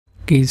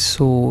Okay,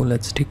 so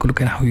let's take a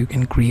look at how you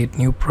can create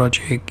new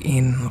project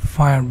in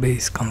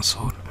Firebase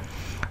console.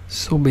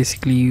 So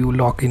basically you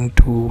log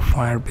into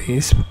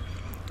Firebase,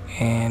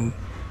 and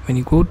when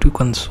you go to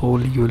console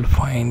you will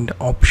find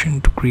option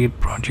to create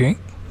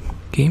project.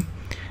 Okay,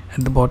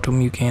 at the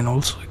bottom you can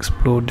also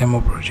explore demo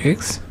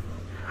projects,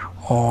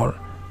 or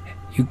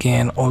you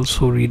can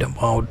also read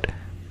about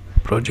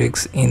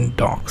projects in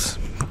docs.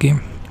 Okay,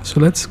 so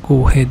let's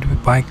go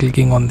ahead by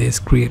clicking on this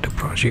create a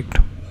project.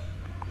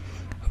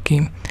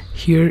 Okay,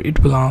 here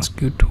it will ask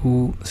you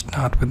to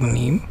start with a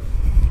name.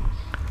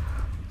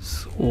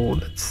 So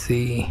let's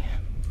say,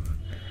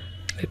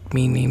 let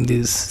me name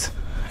this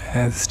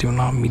as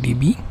DevNami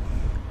DB.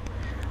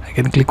 I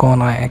can click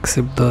on I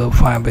accept the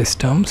Firebase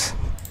terms,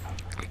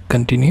 click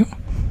continue,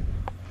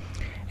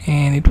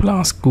 and it will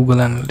ask Google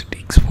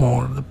Analytics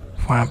for the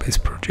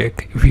Firebase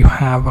project. If you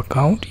have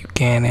account, you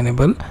can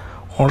enable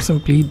or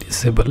simply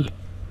disable.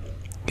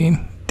 Okay,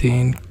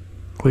 then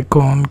click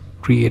on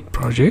create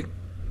project.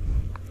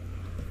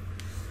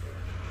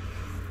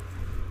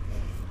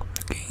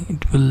 Okay,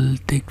 it will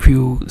take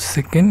few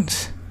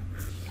seconds.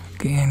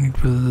 Okay, and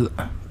it will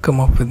come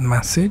up with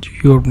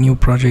message, your new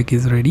project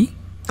is ready,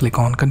 click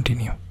on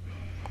continue.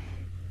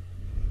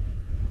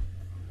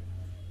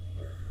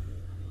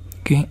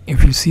 Okay,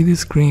 if you see the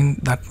screen,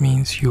 that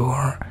means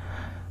your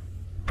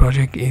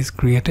project is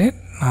created.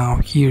 Now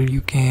here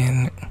you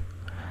can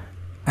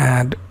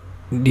add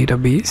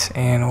database,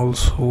 and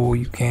also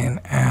you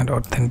can add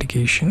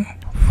authentication,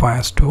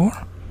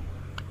 Firestore,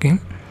 okay,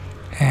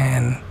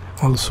 and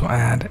also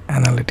add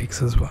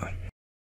analytics as well.